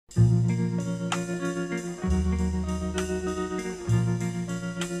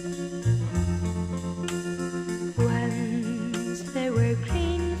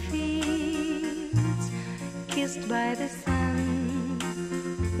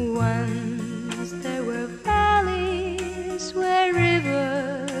Once there were valleys where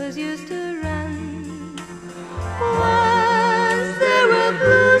rivers used to run. Once there were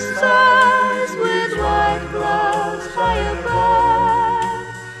blue stars with white clouds high above.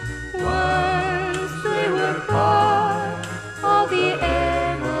 Once they were part of the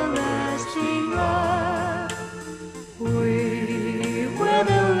everlasting love. We were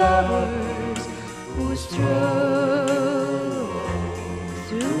the lovers who strolled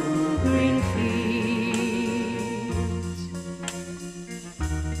through green fields.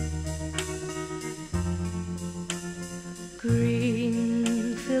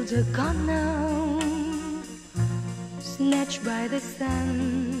 Green fields are gone now, snatched by the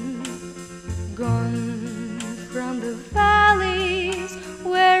sun, gone from the valley.